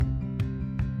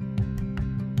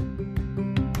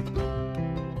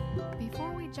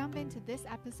this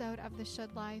episode of The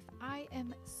Should Life, I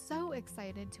am so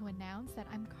excited to announce that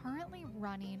I'm currently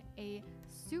running a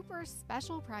super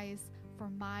special price for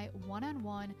my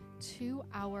one-on-one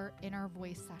 2-hour inner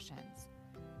voice sessions.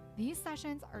 These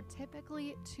sessions are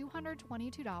typically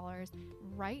 $222.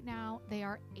 Right now, they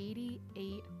are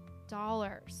 $88.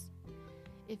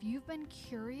 If you've been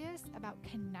curious about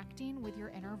connecting with your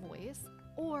inner voice,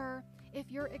 or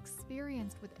if you're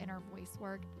experienced with inner voice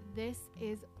work, this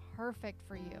is perfect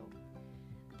for you.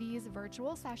 These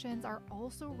virtual sessions are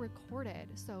also recorded,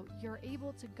 so you're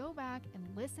able to go back and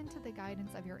listen to the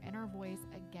guidance of your inner voice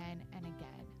again and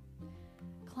again.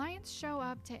 Clients show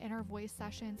up to inner voice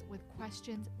sessions with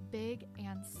questions big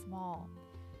and small.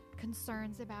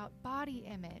 Concerns about body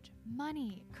image,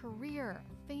 money, career,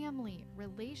 family,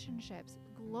 relationships,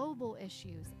 global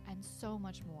issues, and so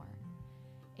much more.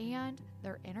 And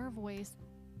their inner voice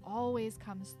always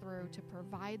comes through to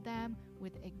provide them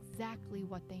with exactly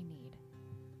what they need.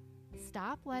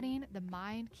 Stop letting the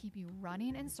mind keep you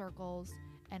running in circles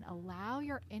and allow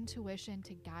your intuition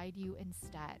to guide you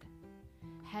instead.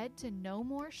 Head to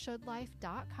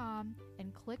nomoreshouldlife.com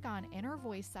and click on Inner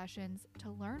Voice Sessions to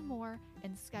learn more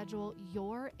and schedule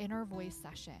your inner voice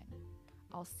session.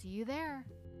 I'll see you there.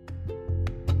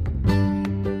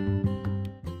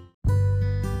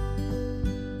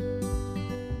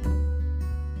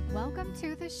 Welcome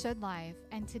to The Should Life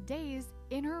and today's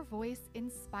Inner Voice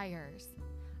Inspires.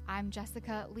 I'm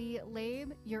Jessica Lee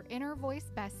Labe, your Inner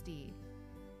Voice bestie.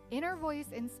 Inner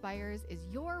Voice Inspires is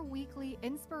your weekly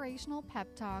inspirational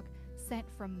pep talk sent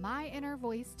from my inner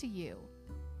voice to you.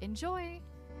 Enjoy!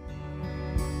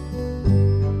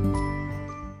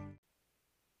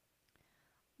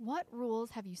 What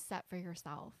rules have you set for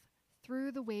yourself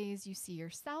through the ways you see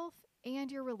yourself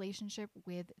and your relationship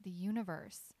with the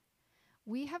universe?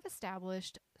 We have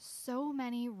established so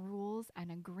many rules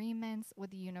and agreements with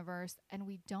the universe, and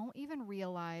we don't even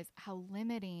realize how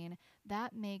limiting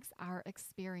that makes our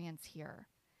experience here.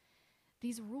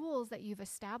 These rules that you've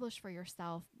established for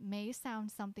yourself may sound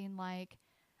something like,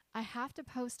 I have to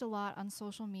post a lot on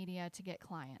social media to get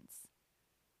clients.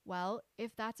 Well,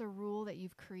 if that's a rule that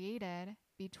you've created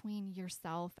between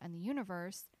yourself and the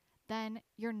universe, then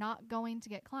you're not going to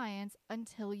get clients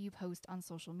until you post on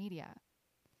social media.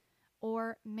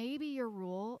 Or maybe your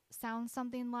rule sounds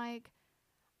something like,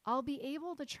 I'll be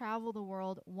able to travel the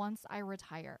world once I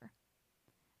retire.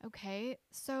 Okay,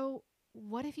 so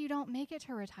what if you don't make it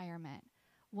to retirement?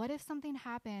 What if something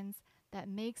happens that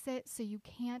makes it so you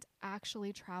can't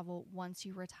actually travel once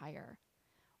you retire?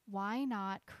 Why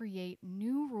not create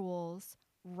new rules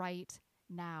right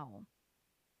now?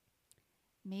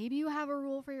 Maybe you have a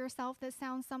rule for yourself that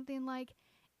sounds something like,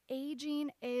 aging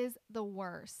is the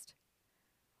worst.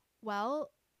 Well,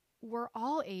 we're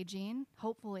all aging,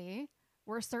 hopefully.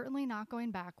 We're certainly not going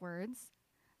backwards.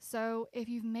 So if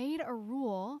you've made a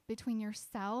rule between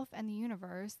yourself and the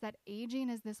universe that aging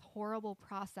is this horrible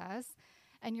process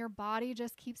and your body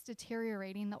just keeps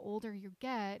deteriorating the older you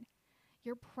get,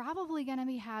 you're probably going to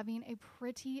be having a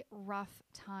pretty rough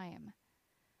time.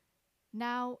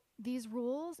 Now, these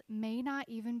rules may not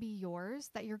even be yours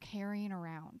that you're carrying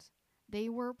around. They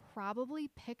were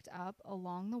probably picked up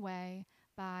along the way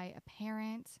by a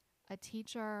parent, a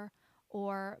teacher,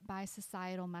 or by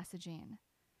societal messaging.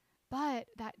 But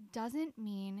that doesn't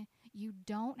mean you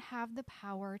don't have the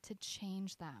power to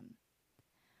change them.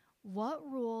 What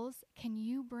rules can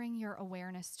you bring your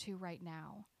awareness to right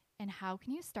now? And how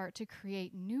can you start to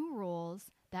create new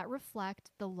rules that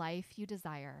reflect the life you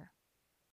desire?